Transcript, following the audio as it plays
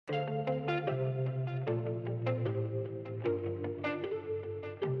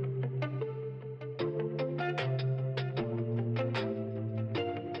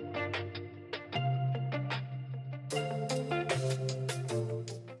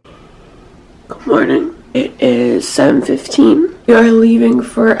Good morning. It is 7:15. We are leaving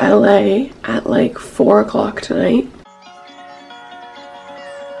for LA at like 4 o'clock tonight.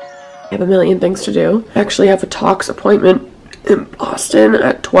 I have a million things to do. I actually have a talks appointment in Boston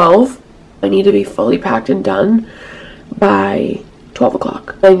at 12. I need to be fully packed and done by 12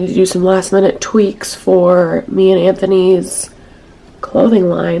 o'clock. I need to do some last minute tweaks for me and Anthony's clothing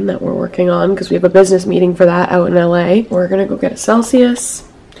line that we're working on because we have a business meeting for that out in LA. We're gonna go get a Celsius.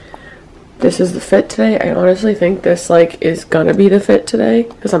 This is the fit today. I honestly think this like is gonna be the fit today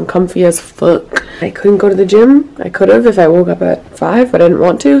because I'm comfy as fuck. I couldn't go to the gym. I could have if I woke up at 5, but I didn't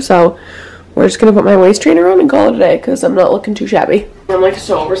want to, so we're just gonna put my waist trainer on and call it a day because I'm not looking too shabby. I'm like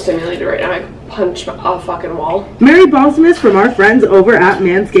so overstimulated right now. I punched a fucking wall. Mary Balsamus from our friends over at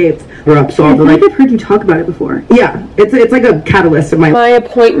Manscaped. We're up, so I feel like I've heard you talk about it before. Yeah, it's like a catalyst of my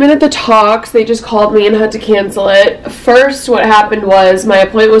appointment at the talks. They just called me and had to cancel it. First, what happened was my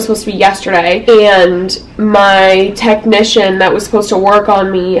appointment was supposed to be yesterday, and my technician that was supposed to work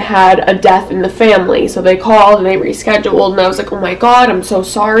on me had a death in the family. So they called and they rescheduled, and I was like, oh my god, I'm so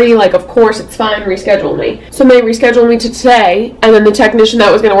sorry. Like, of course, it's fine, reschedule me. So they rescheduled me to today, and then the technician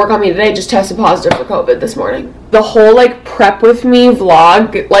that was going to work on me today just tested positive for COVID this morning. The whole like prep with me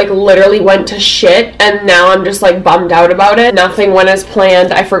vlog like literally went to shit, and now I'm just like bummed out about it. Nothing went as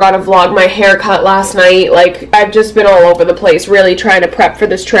planned. I forgot to vlog my haircut last night. Like, I've just been all over the place really trying to prep for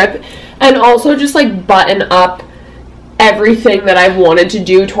this trip, and also just like button up everything that I've wanted to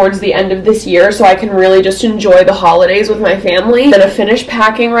do towards the end of this year so I can really just enjoy the holidays with my family. I'm gonna finish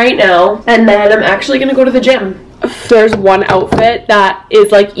packing right now, and then I'm actually gonna go to the gym. There's one outfit that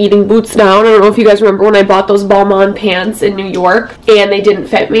is like eating boots down. I don't know if you guys remember when I bought those Balmain pants in New York and they didn't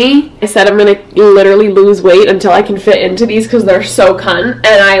fit me. I said I'm gonna literally lose weight until I can fit into these because they're so cunt, and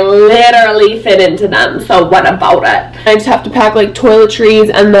I literally fit into them, so what about it? I just have to pack like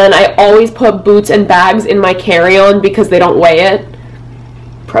toiletries, and then I always put boots and bags in my carry-on because they don't weigh it.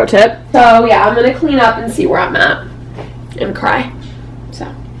 Pro tip. So yeah, I'm gonna clean up and see where I'm at and cry.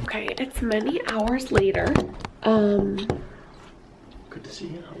 So okay, it's many hours later. Good to see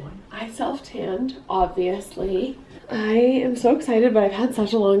you. How are you? I self-tanned, obviously. I am so excited, but I've had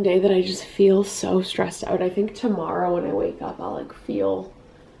such a long day that I just feel so stressed out. I think tomorrow when I wake up, I'll like feel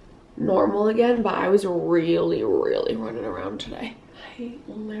normal again, but I was really running around today. I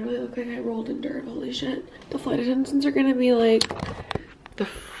literally look like I rolled in dirt. Holy shit. The flight attendants are gonna be like, the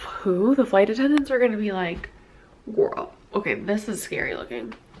flight attendants are gonna be like, girl, okay, this is scary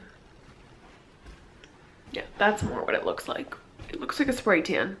looking. Yeah, that's more what it looks like. It looks like a spray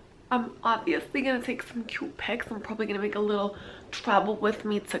tan. I'm obviously gonna take some cute pics. I'm probably gonna make a little travel with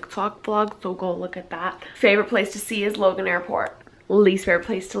me TikTok vlog, so go look at that. Favorite place to see is Logan Airport. Least favorite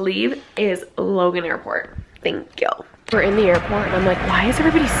place to leave is Logan Airport. Thank you. We're in the airport and I'm like, why is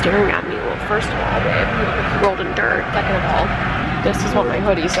everybody staring at me? Well, first of all, babe, you look like you rolled in dirt. Second of all, this is what my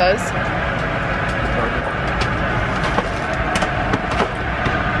hoodie says.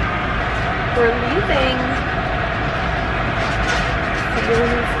 We're leaving.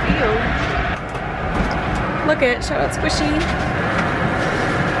 Look it, shout out Squishy.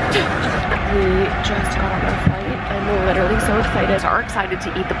 We just got on our flight. I'm literally so excited. So excited to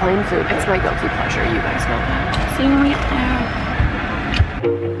eat the plane food. It's my guilty pleasure, you guys know that. See you there.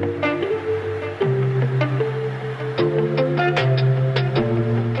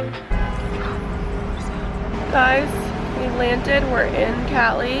 Guys, we landed. We're in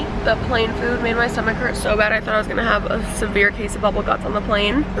Cali. The plane food made my stomach hurt so bad I thought I was gonna have a severe case of bubble guts on the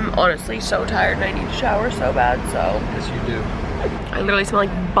plane. I'm honestly so tired and I need to shower so bad, so. Yes, you do. I literally smell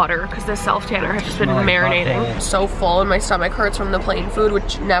like butter because the self-tanner has just been marinating. So full and my stomach hurts from the plane food,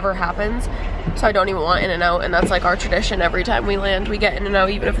 which never happens. So I don't even want In-N-Out, and that's like our tradition. Every time we land, we get In-N-Out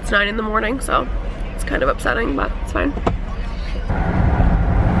even if it's 9 in the morning. So it's kind of upsetting, but it's fine.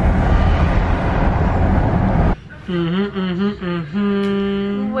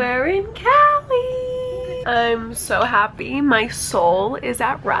 We're in Cali. I'm so happy. My soul is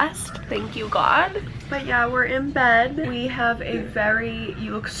at rest. Thank you, God. But yeah, we're in bed. We have a very,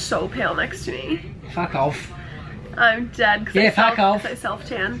 you look so pale next to me. Fuck off. I'm dead because I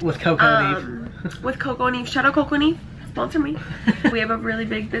self-tanned. With Coco and Eve. With Coco and Eve. Shout out Coco and Eve. Sponsor me. We have a really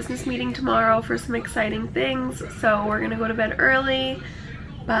big business meeting tomorrow for some exciting things. So we're gonna go to bed early.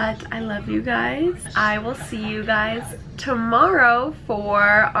 But I love you guys. I will see you guys tomorrow for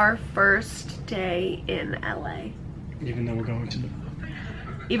our first day in LA. Even though we're going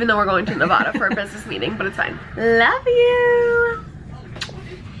to Nevada for a business meeting, but it's fine. Love you.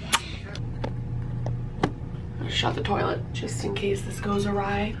 shut the toilet just in case this goes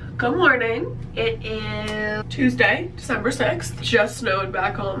awry. Good morning. It is Tuesday, December 6th. Just snowed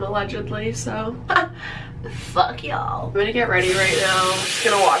back home allegedly, so fuck y'all. I'm gonna get ready right now. Just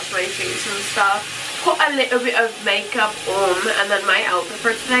gonna wash my face and stuff. Put a little bit of makeup on, and then my outfit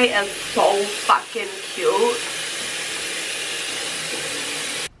for today is so fucking cute.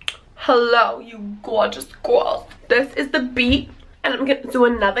 Hello, you gorgeous girls. This is the beat, and I'm gonna do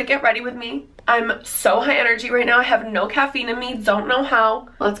another get ready with me. I'm so high energy right now. I have no caffeine in me, don't know how.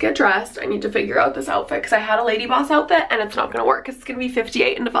 Let's get dressed. I need to figure out this outfit because I had a lady boss outfit and it's not gonna work because it's gonna be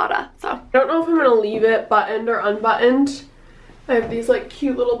 58 in Nevada. So I don't know if I'm gonna leave it buttoned or unbuttoned. I have these like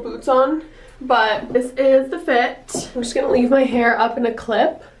cute little boots on, but this is the fit. I'm just gonna leave my hair up in a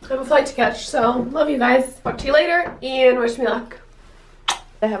clip. I have a flight to catch, so love you guys. Talk to you later and wish me luck.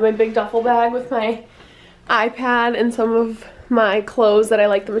 I have my big duffel bag with my iPad and some of my clothes that I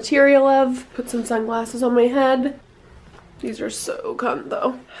like the material of. Put some sunglasses on my head. These are so cunt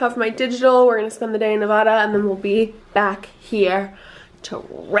though. Have my digital. We're gonna spend the day in Nevada and then we'll be back here to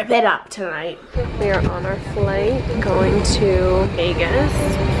rip it up tonight. We are on our flight going to Vegas.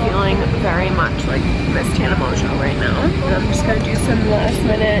 Feeling very much like Miss Tana Mojo right now. And I'm just gonna do some last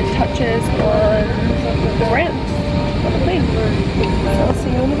minute touches on the ramp. On the plane. So I'll see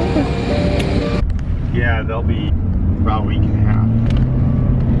you on the way. Yeah, they'll be about a week and a half.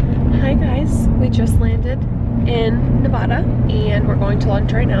 Hi guys, we just landed in Nevada and we're going to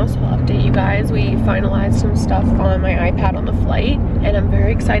lunch right now, so I'll update you guys. We finalized some stuff on my iPad on the flight and I'm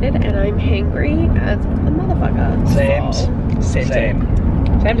very excited and I'm hangry as a motherfucker. Same.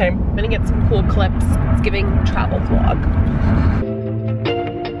 I'm gonna get some cool clips. It's giving travel vlog.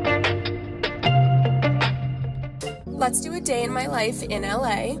 Let's do a day in my life in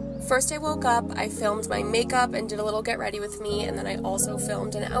LA. First I woke up, I filmed my makeup and did a little get ready with me, and then I also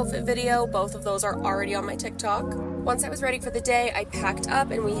filmed an outfit video. Both of those are already on my TikTok. Once I was ready for the day, I packed up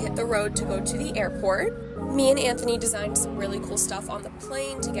and we hit the road to go to the airport. Me and Anthony designed some really cool stuff on the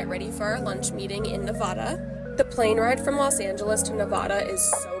plane to get ready for our lunch meeting in Nevada. The plane ride from Los Angeles to Nevada is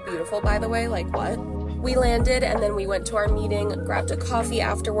so beautiful, by the way, like what? We landed and then we went to our meeting, grabbed a coffee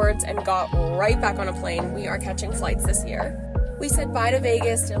afterwards, and got right back on a plane. We are catching flights this year. We said bye to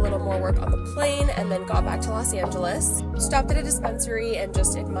Vegas, did a little more work on the plane, and then got back to Los Angeles. Stopped at a dispensary and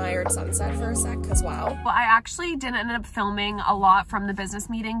just admired sunset for a sec, because wow. Well, I actually didn't end up filming a lot from the business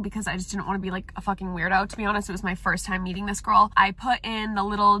meeting because I just didn't want to be like a fucking weirdo, to be honest. It was my first time meeting this girl. I put in the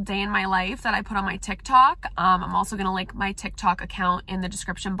little day in my life that I put on my TikTok. I'm also gonna link my TikTok account in the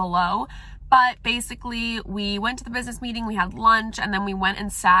description below. But basically, we went to the business meeting, we had lunch, and then we went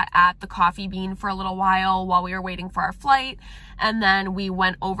and sat at the Coffee Bean for a little while we were waiting for our flight. And then we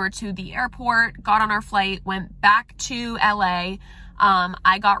went over to the airport, got on our flight, went back to LA.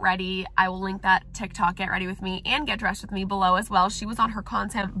 I got ready. I will link that TikTok, Get Ready With Me, and Get Dressed With Me below as well. She was on her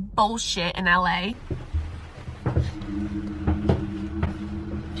content bullshit in LA.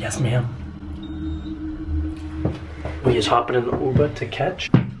 Yes, ma'am. We just hopping in the Uber to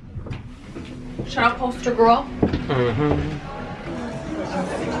catch. Shut up, poster girl.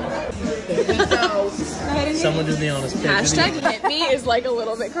 Someone do the honest pick. Hashtag hit me is like a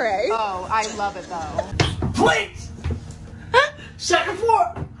little bit cray. Oh, I love it though. Please! Second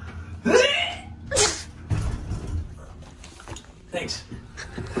floor! Thanks.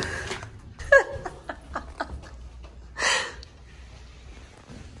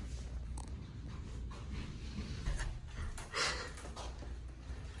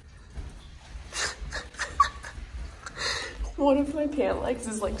 One of my pant legs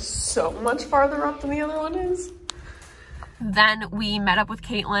is like so much farther up than the other one is. Then we met up with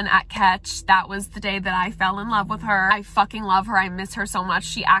Caitlyn at Catch. That was the day that I fell in love with her. I fucking love her. I miss her so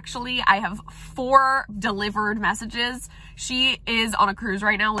much. I have 4 delivered messages. She is on a cruise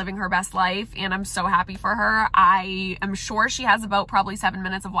right now living her best life and I'm so happy for her. I am sure she has about probably 7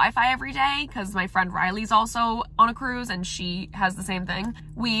 minutes of Wi-Fi every day because my friend Riley's also on a cruise and she has the same thing.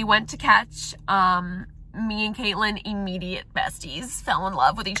 We went to Catch. Me and Caitlyn, immediate besties, fell in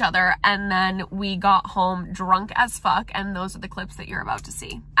love with each other, and then we got home drunk as fuck, and those are the clips that you're about to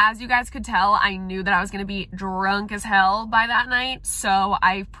see. As you guys could tell, I knew that I was gonna be drunk as hell by that night, so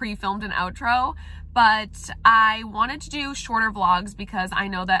I pre-filmed an outro, but I wanted to do shorter vlogs because I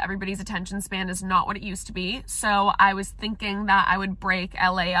know that everybody's attention span is not what it used to be, so I was thinking that I would break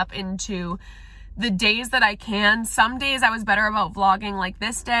LA up into the days that I can. Some days I was better about vlogging, like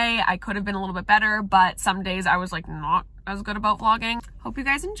this day. I could have been a little bit better, but some days I was like not as good about vlogging. Hope you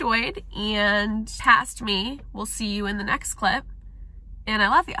guys enjoyed, and past me, we'll see you in the next clip, and I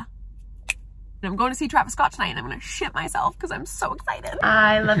love ya. I'm going to see Travis Scott tonight and I'm gonna shit myself because I'm so excited.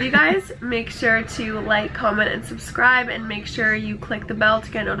 I love you guys. Make sure to like, comment, and subscribe, and make sure you click the bell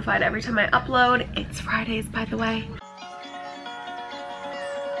to get notified every time I upload. It's Fridays, by the way.